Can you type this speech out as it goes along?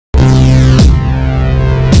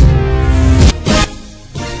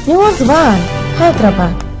Salman,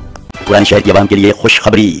 Hyderabad. पुराने शहर की आवाम के लिए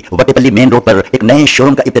खुशखबरी, वटेपल्ली मेन रोड पर एक नए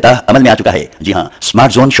शोरूम का इफ्तिताह अमल में आ चुका है। जी हां,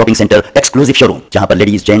 smart zone shopping centre exclusive showroom, जहां पर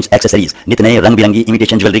लेडीज जेंट्स एक्सेसरीज, नित नए रंग बिरंगी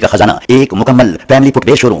इमिटेशन ज्वेलरी का खजाना, एक मुकम्मल फैमिली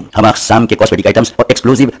फुटवेयर शोरूम, हम शाम के कॉस्मेटिक आइटम्स और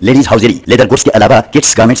एक्सक्लूसिव लेडीज हाउजरी लेदर गुड्स के अलावा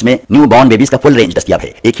किड्स गारमेंट्स में न्यू बॉर्न बेबीज का फुल रेंज दस्तयाब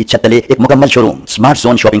है। एक ही छत तले एक मुकम्मल showroom, smart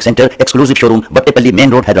zone shopping centre exclusive showroom, वटेपल्ली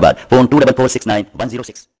main road, Hyderabad. Phone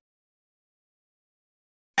 24469106।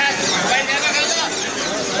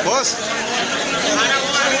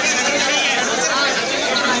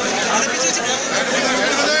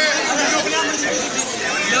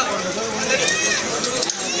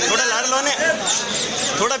 थोड़ा लाड़ लो ने,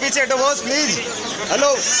 थोड़ा पीछे हटो boss please. Hello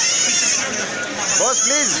boss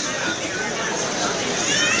please.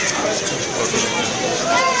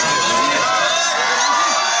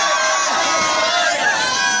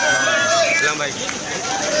 सलाम भाई।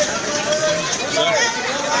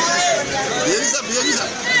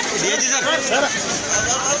 सर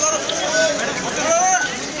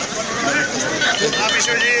आप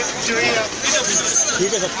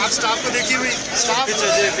ठीक है सर। आप स्टाफ को देखिए हुई स्टाफ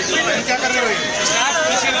क्या कर रहे हो?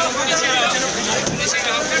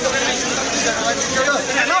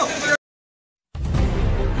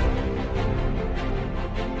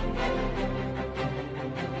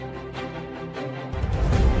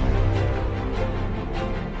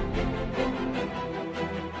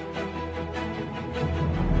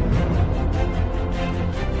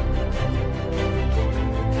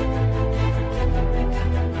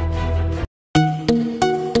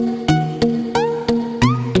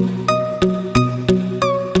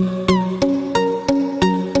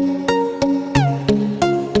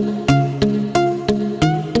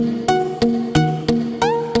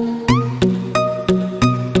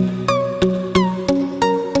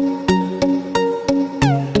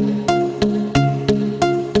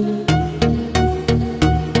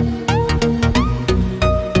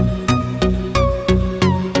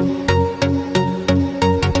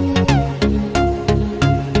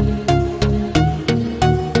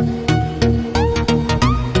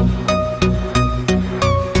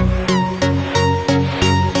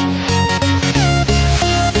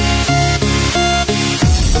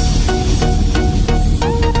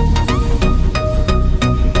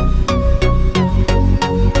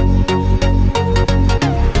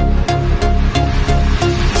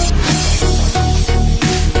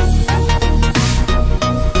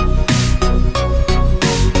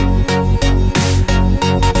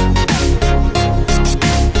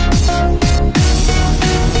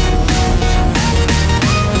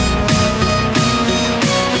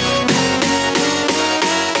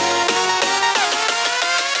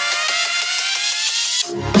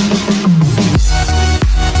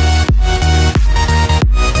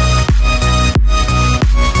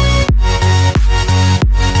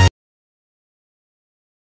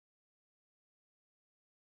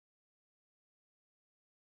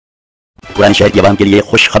 पुराने शहर की आवाम के लिए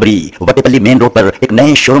खुशखबरी, वटेपल्ली मेन रोड पर एक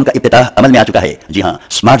नए शोरूम का इफ्तिताह अमल में आ चुका है। जी हां,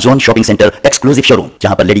 smart zone shopping centre exclusive showroom,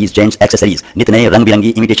 जहां पर लेडीज जेंट्स एक्सेसरीज, नित नए रंग बिरंगी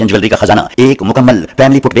इमिटेशन ज्वेलरी का खजाना, एक मुकम्मल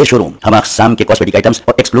फैमिली फुटवेयर शोरूम, हम शाम के कॉस्मेटिक आइटम्स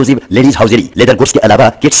और एक्सक्लूसिव लेडीज हाउजरी लेदर गुड्स के अलावा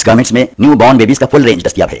किड्स गारमेंट्स में न्यू बॉर्न बेबीज का फुल रेंज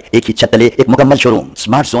दस्तयाब है। एक ही छत तले एक मुकम्मल showroom,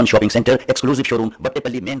 smart zone shopping centre exclusive showroom,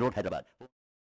 वटेपल्ली main road, Hyderabad.